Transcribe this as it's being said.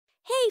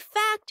Hey,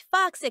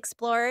 FactFox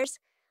explorers!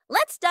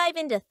 Let's dive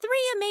into 3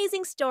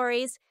 amazing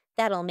stories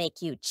that'll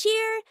make you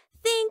cheer,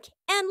 think,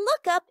 and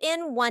look up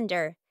in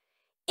wonder.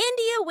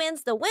 India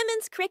wins the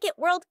Women's Cricket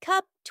World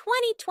Cup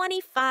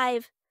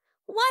 2025.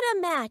 What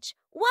a match!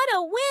 What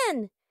a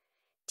win!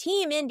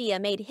 Team India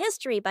made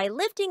history by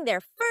lifting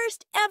their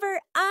first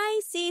ever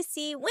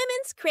ICC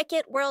Women's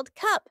Cricket World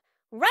Cup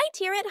right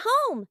here at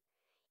home.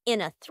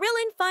 In a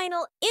thrilling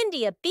final,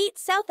 India beat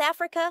South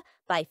Africa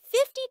by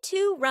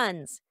 52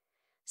 runs.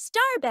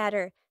 Star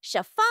batter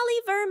Shafali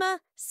Verma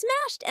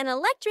smashed an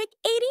electric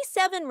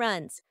 87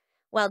 runs,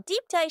 while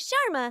Deepti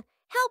Sharma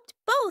helped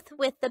both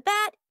with the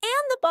bat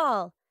and the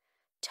ball.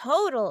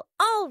 Total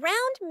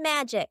all-round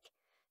magic.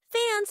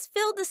 Fans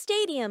filled the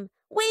stadium,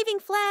 waving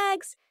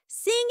flags,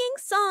 singing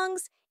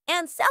songs,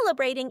 and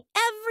celebrating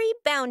every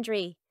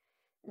boundary.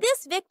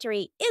 This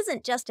victory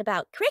isn't just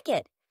about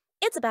cricket.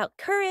 It's about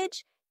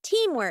courage,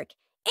 teamwork,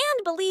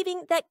 and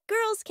believing that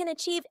girls can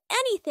achieve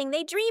anything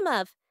they dream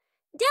of.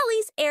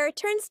 Delhi's air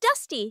turns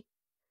dusty.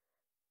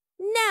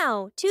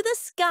 Now to the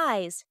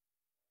skies.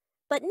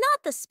 But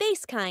not the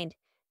space kind.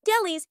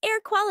 Delhi's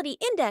Air Quality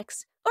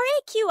Index, or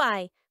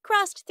AQI,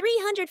 crossed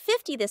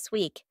 350 this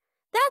week.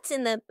 That's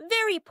in the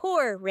very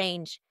poor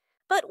range.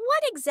 But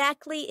what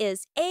exactly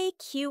is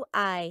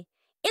AQI?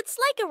 It's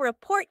like a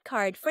report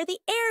card for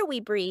the air we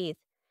breathe.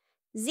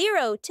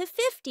 0 to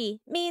 50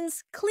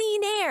 means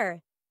clean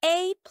air,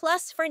 A+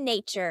 for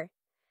nature.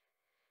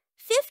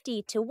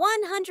 50 to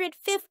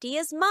 150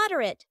 is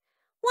moderate.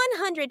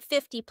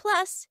 150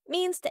 plus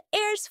means the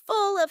air's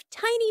full of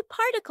tiny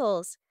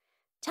particles.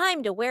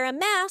 Time to wear a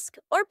mask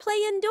or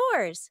play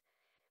indoors.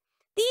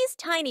 These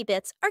tiny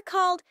bits are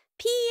called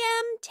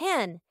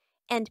PM10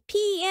 and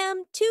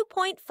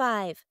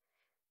PM2.5,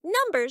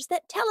 numbers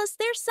that tell us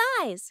their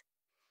size.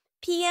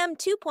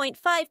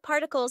 PM2.5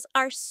 particles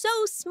are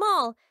so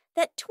small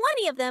that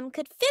 20 of them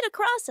could fit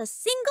across a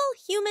single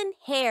human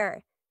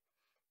hair.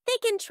 They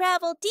can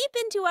travel deep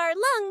into our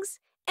lungs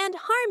and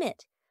harm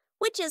it,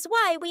 which is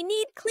why we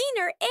need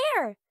cleaner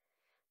air.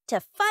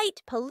 To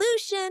fight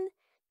pollution,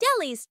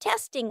 Delhi's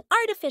testing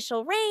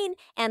artificial rain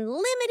and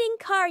limiting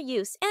car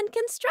use and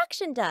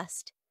construction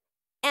dust.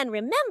 And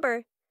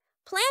remember,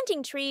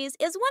 planting trees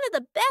is one of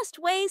the best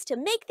ways to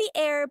make the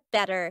air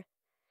better.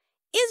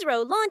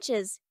 ISRO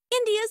launches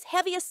India's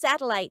heaviest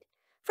satellite,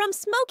 from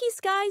smoky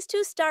skies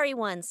to starry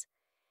ones.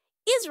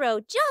 ISRO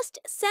just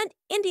sent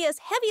India's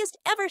heaviest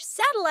ever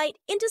satellite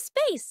into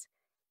space.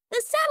 The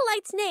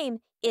satellite's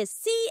name is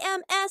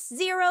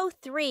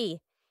CMS-03,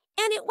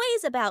 and it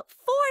weighs about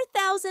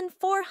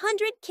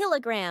 4,400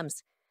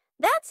 kilograms.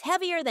 That's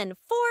heavier than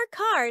 4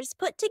 cars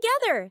put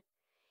together.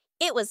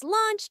 It was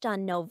launched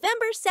on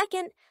November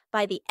 2nd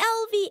by the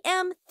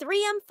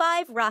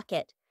LVM-3M5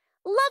 rocket,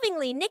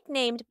 lovingly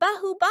nicknamed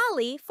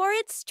Bahubali for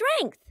its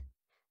strength.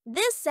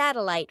 This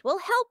satellite will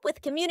help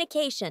with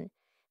communication,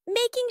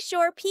 making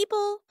sure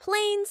people,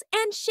 planes,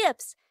 and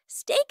ships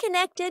stay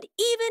connected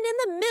even in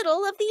the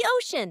middle of the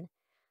ocean.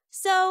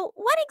 So,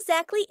 what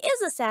exactly is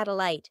a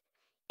satellite?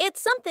 It's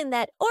something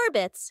that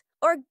orbits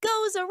or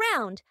goes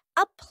around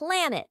a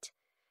planet.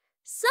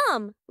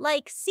 Some,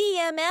 like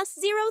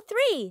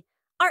CMS-03,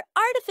 are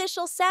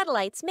artificial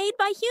satellites made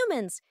by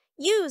humans,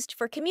 used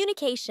for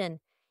communication.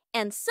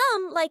 And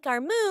some, like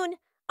our moon,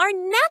 are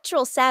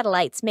natural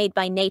satellites made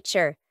by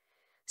nature.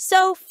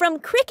 So, from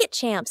cricket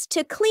champs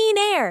to clean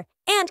air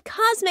and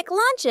cosmic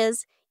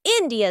launches,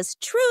 India's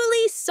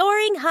truly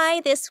soaring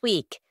high this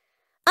week.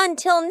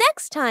 Until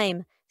next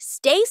time,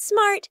 stay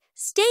smart,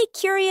 stay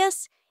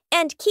curious,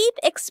 and keep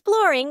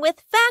exploring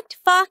with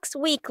FactFox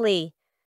Weekly.